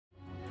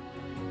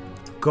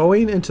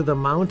Going into the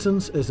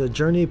mountains is a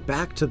journey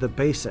back to the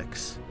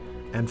basics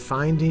and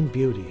finding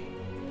beauty.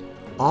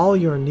 All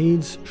your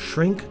needs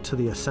shrink to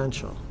the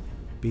essential.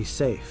 Be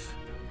safe.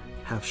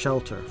 Have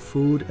shelter,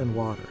 food, and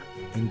water.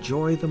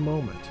 Enjoy the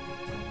moment.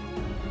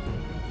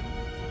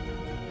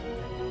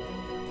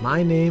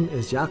 My name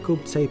is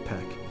Jakub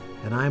Cejpek,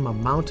 and I'm a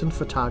mountain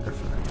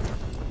photographer.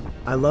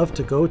 I love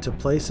to go to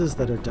places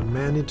that are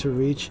demanding to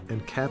reach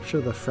and capture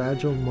the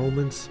fragile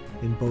moments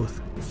in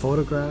both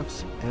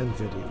photographs and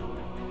video.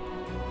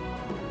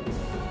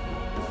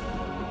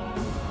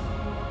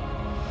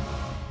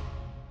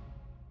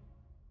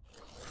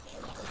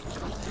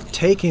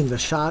 Taking the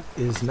shot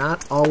is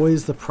not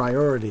always the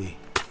priority.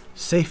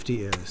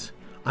 Safety is.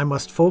 I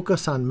must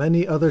focus on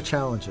many other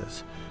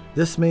challenges.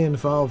 This may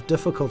involve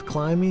difficult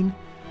climbing,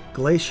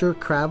 glacier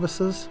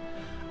crevices,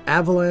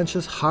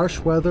 avalanches, harsh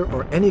weather,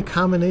 or any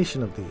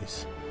combination of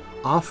these.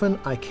 Often,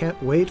 I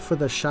can't wait for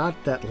the shot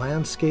that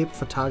landscape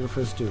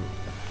photographers do.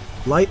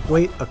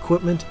 Lightweight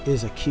equipment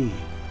is a key.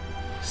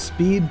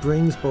 Speed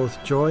brings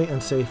both joy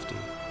and safety.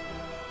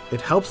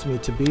 It helps me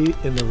to be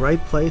in the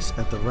right place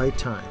at the right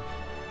time.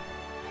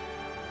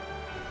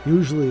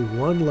 Usually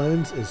one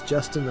lens is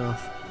just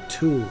enough,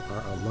 two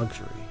are a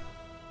luxury.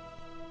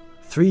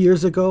 3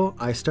 years ago,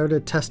 I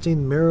started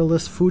testing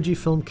mirrorless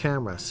Fujifilm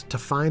cameras to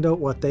find out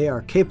what they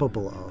are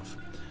capable of.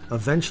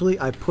 Eventually,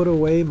 I put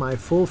away my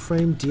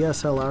full-frame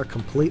DSLR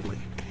completely.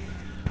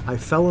 I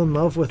fell in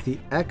love with the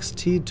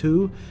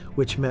X-T2,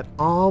 which met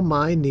all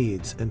my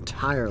needs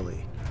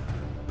entirely.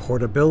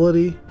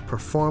 Portability,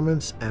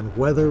 performance, and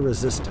weather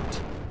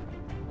resistant.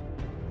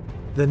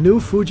 The new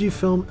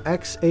Fujifilm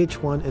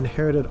X-H1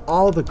 inherited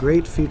all the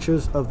great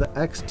features of the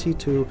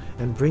X-T2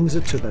 and brings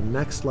it to the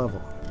next level.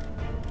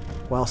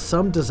 While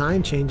some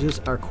design changes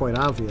are quite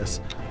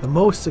obvious, the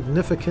most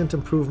significant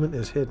improvement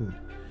is hidden.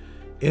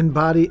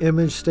 In-body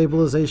image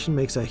stabilization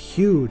makes a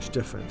huge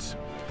difference.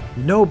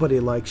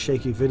 Nobody likes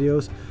shaky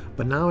videos,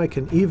 but now I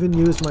can even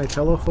use my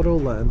telephoto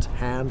lens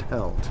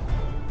handheld.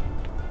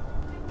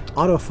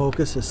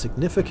 Autofocus is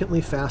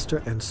significantly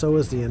faster, and so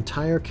is the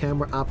entire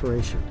camera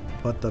operation.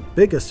 But the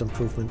biggest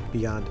improvement,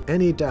 beyond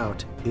any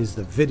doubt, is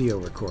the video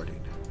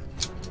recording.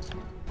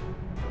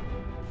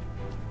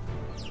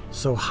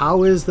 So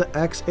how is the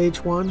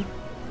X-H1?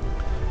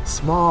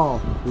 Small,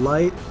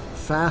 light,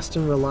 fast,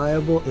 and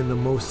reliable in the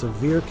most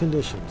severe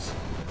conditions,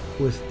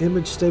 with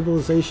image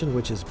stabilization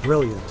which is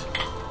brilliant,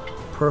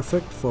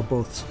 perfect for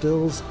both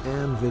stills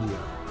and video.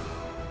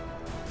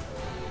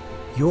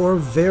 Your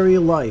very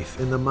life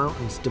in the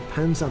mountains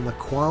depends on the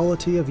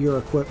quality of your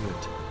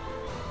equipment.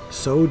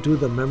 So do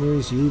the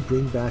memories you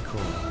bring back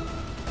home.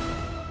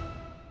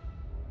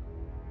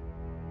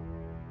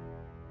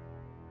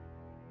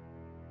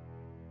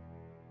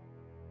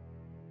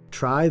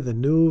 Try the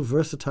new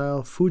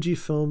versatile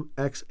Fujifilm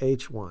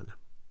X-H1.